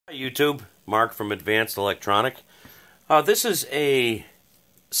Hi YouTube, Mark from Advanced Electronic. This is a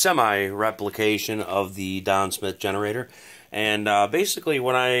semi-replication of the Don.Smith generator, and basically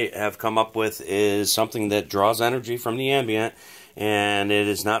what I have come up with is something that draws energy from the ambient, and it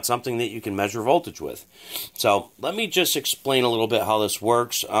is not something that you can measure voltage with. So let me just explain a little bit how this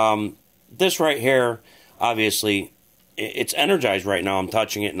works. This right here, obviously, it's energized right now. I'm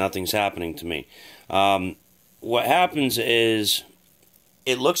touching it, nothing's happening to me. What happens is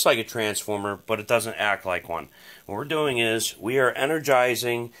it looks like a transformer, but it doesn't act like one. What we're doing is we are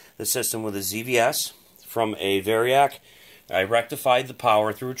energizing the system with a ZVS from a Variac. I rectified the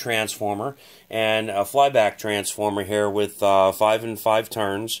power through a transformer and a flyback transformer here with 5 and 5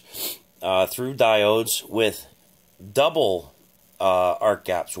 turns through diodes with double arc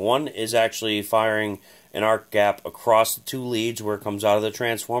gaps. One is actually firing an arc gap across the two leads where it comes out of the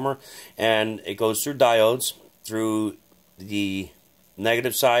transformer, and it goes through diodes through the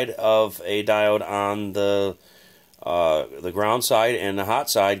negative side of a diode on the ground side, and the hot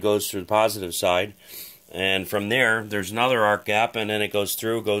side goes through the positive side, and from there there's another arc gap, and then it goes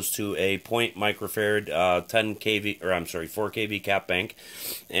to a 0.0 microfarad 10 kV, or I'm sorry, 4 kV cap bank,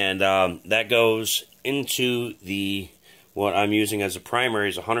 and that goes into the what I'm using as a primary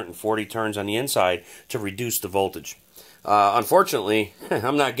is 140 turns on the inside to reduce the voltage. Unfortunately,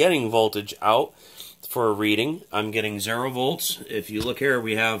 I'm not getting voltage out for a reading. I'm getting 0 volts. If you look here,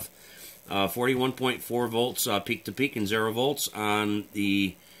 we have 41.4 volts peak to peak and 0 volts on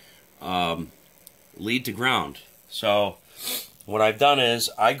the lead to ground. So what I've done is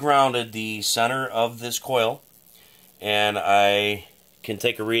I grounded the center of this coil, and I can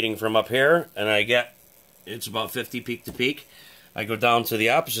take a reading from up here, and I get it's about 50 peak to peak. I go down to the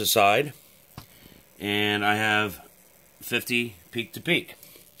opposite side, and I have 50 peak to peak.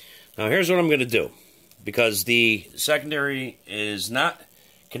 Now here's what I'm going to do. Because the secondary is not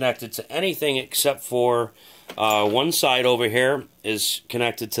connected to anything except for one side over here is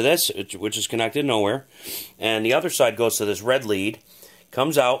connected to this, which is connected nowhere, and the other side goes to this red lead,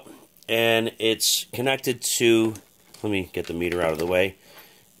 comes out, and it's connected to, let me get the meter out of the way,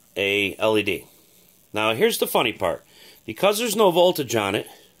 a LED. Now here's the funny part. Because there's no voltage on it,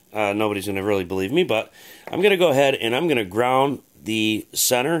 nobody's going to really believe me, but I'm going to go ahead and I'm going to ground the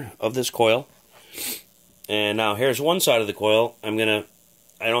center of this coil. And now here's one side of the coil. I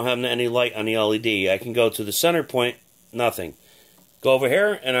don't have any light on the LED. I can go to the center point, nothing. Go over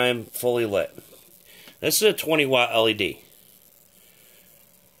here, and I'm fully lit. This is a 20-watt LED. It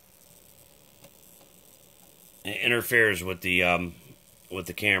interferes with the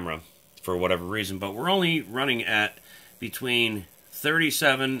camera for whatever reason, but we're only running at between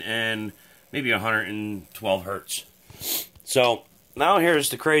 37 and maybe 112 hertz. So now here's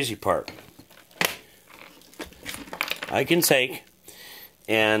the crazy part. I can take,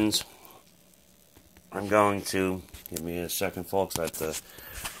 and I'm going to, give me a second folks, I have to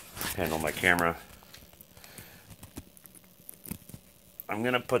handle my camera. I'm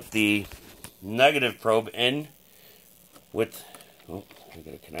going to put the negative probe in with, oh, I'm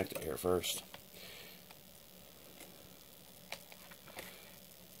going to connect it here first.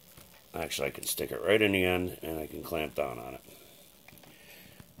 Actually, I can stick it right in the end, and I can clamp down on it.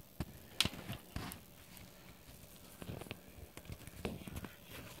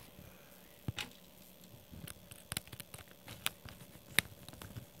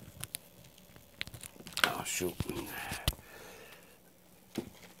 Oh, shoot.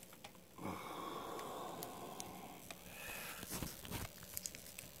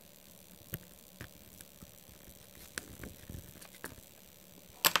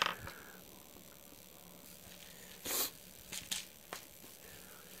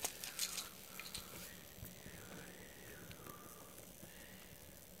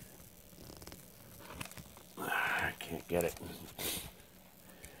 I can't get it.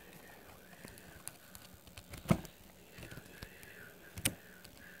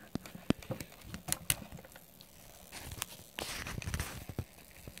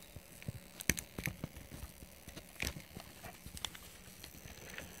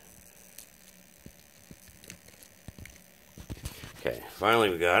 Okay,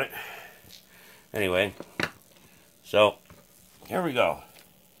 finally we got it. Anyway, so here we go.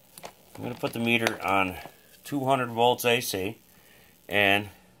 I'm going to put the meter on 200 volts AC and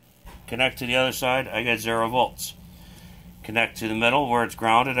connect to the other side. I get 0 volts. Connect to the middle where it's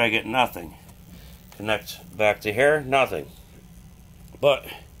grounded, I get nothing. Connect back to here, nothing. But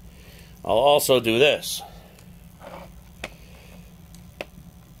I'll also do this.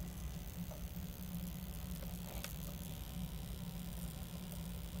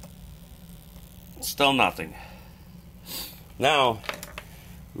 Still nothing. Now,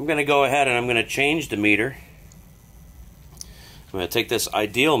 I'm going to go ahead and I'm going to change the meter. I'm going to take this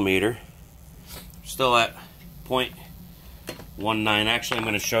ideal meter, still at 0.19. Actually, I'm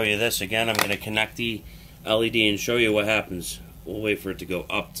going to show you this again. I'm going to connect the LED and show you what happens. We'll wait for it to go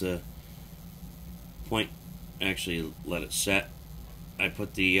up to point. Actually, let it set. I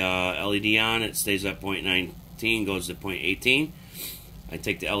put the LED on. It stays at 0.19, goes to 0.18. I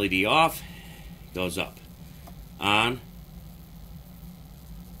take the LED off. It goes up. On.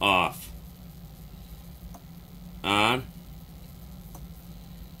 Off. On.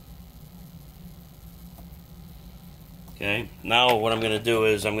 Okay, now what I'm going to do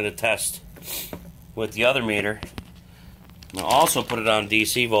is I'm going to test with the other meter. I'm going to also put it on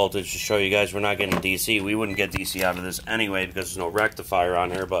DC voltage to show you guys we're not getting DC. We wouldn't get DC out of this anyway because there's no rectifier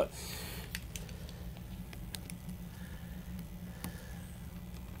on here, but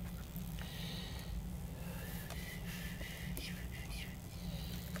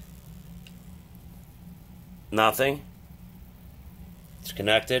nothing. It's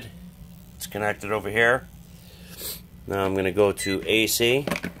connected. It's connected over here. Now I'm going to go to AC,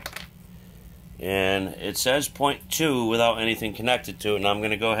 and it says 0.2 without anything connected to it. Now I'm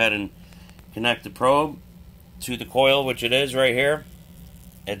going to go ahead and connect the probe to the coil, which it is right here.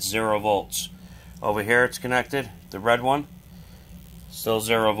 It's 0 volts. Over here it's connected, the red one, still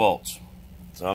 0 volts.